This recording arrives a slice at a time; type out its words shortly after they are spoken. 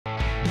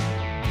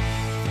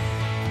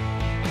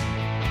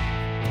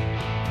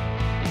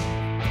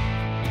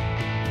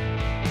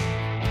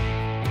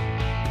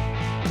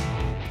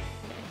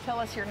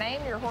us your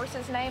name, your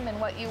horse's name, and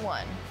what you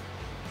won.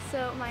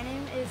 So my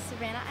name is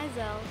Savannah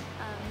Izell.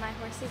 My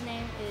horse's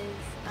name is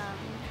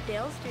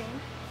Dale's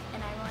Dream,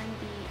 and I won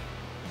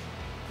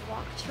the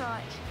walk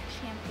trot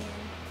champion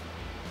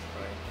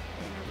for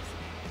the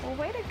NRBC. Well,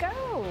 way to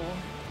go.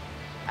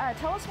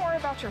 Tell us more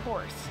about your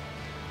horse.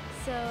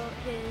 So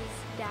his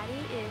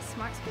daddy is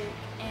Smart Spook,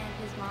 and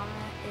his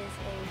mama is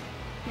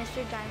a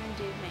Mr. Diamond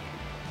Dude mare.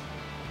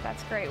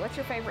 That's great. What's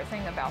your favorite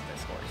thing about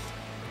this horse?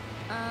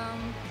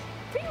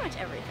 Pretty much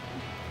everything.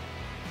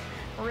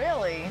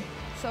 Really?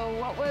 So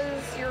what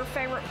was your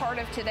favorite part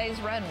of today's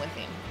run with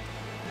him?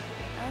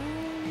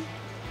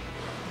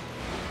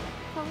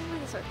 Probably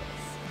the circles.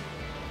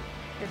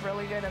 Did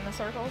really good in the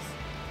circles?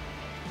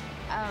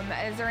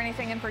 Is there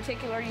anything in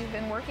particular you've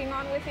been working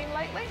on with him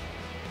lately?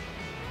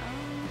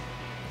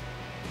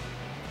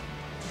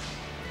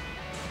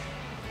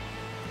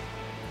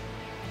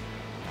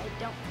 I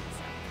don't think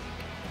so.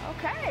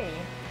 Okay.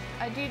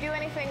 Do you do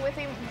anything with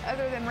him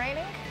other than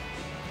reining?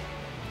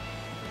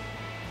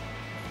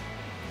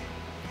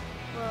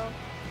 Well,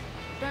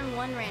 I've done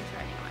one ranch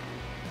riding on him.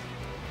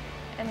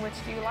 And which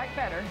do you like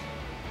better?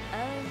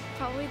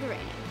 Probably the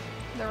reining.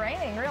 The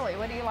reining, really?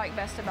 What do you like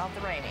best about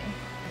the reining?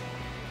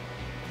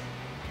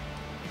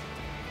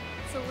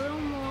 It's a little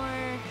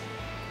more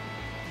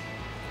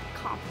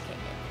complicated.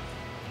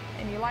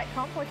 And you like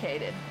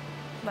complicated.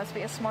 Must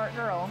be a smart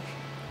girl.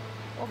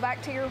 Well,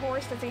 back to your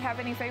horse. Does he have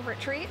any favorite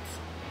treats?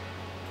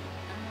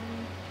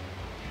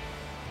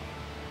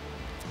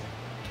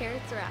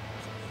 Carrots or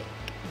apples, I think.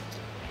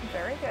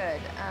 Very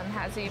good.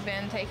 Has he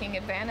been taking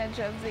advantage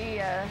of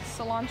the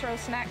cilantro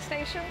snack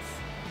stations?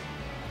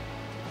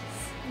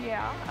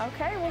 Yeah,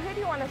 okay. Well, who do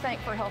you want to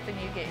thank for helping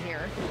you get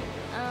here?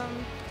 I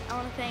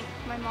want to thank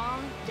my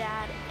mom,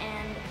 dad,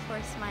 and of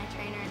course my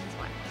trainer and his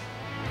wife.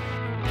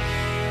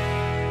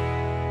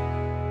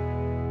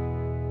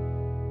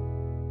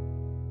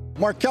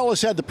 Markel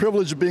has had the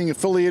privilege of being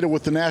affiliated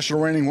with the National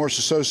Reining Horse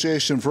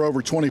Association for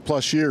over 20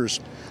 plus years.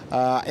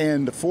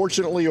 And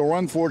fortunately or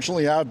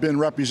unfortunately, I've been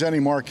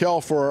representing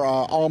Markel for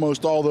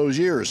almost all those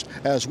years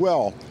as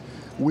well.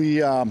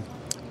 We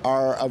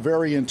are a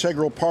very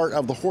integral part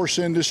of the horse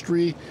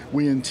industry.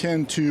 We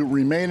intend to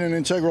remain an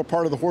integral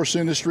part of the horse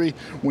industry.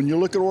 When you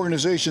look at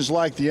organizations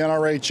like the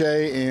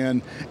NRHA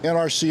and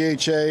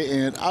NRCHA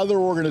and other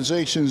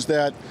organizations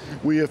that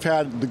we have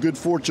had the good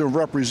fortune of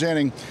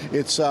representing,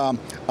 it's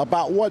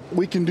about what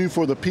we can do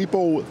for the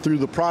people through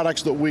the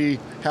products that we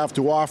have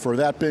to offer,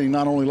 that being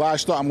not only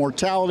livestock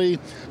mortality,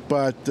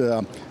 but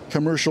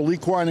commercial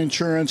equine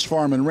insurance,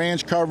 farm and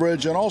ranch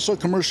coverage, and also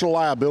commercial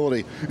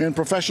liability and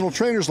professional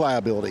trainers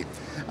liability.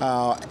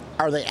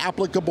 Are they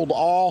applicable to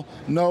all?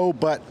 No,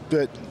 but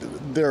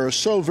there are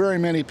so very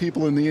many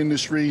people in the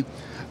industry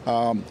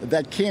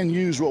that can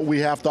use what we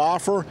have to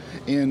offer,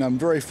 and I'm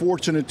very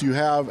fortunate to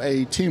have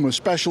a team of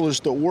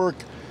specialists that work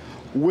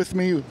with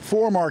me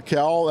for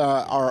Markel,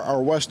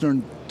 our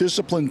Western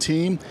discipline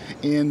team,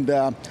 and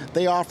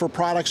they offer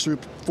products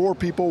for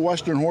people,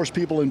 Western horse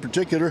people in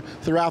particular,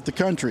 throughout the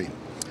country.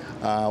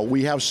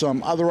 We have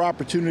some other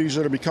opportunities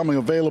that are becoming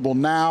available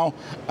now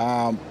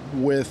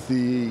with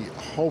the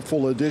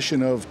hopeful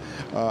addition of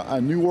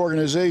a new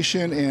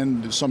organization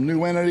and some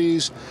new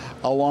entities,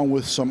 along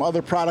with some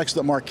other products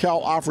that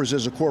Markel offers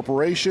as a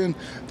corporation.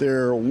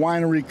 Their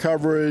winery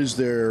coverage,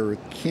 their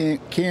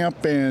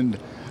camp and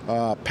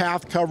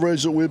path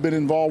coverage that we've been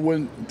involved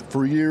with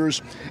for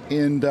years.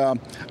 And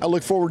I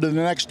look forward to the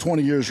next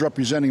 20 years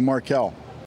representing Markel.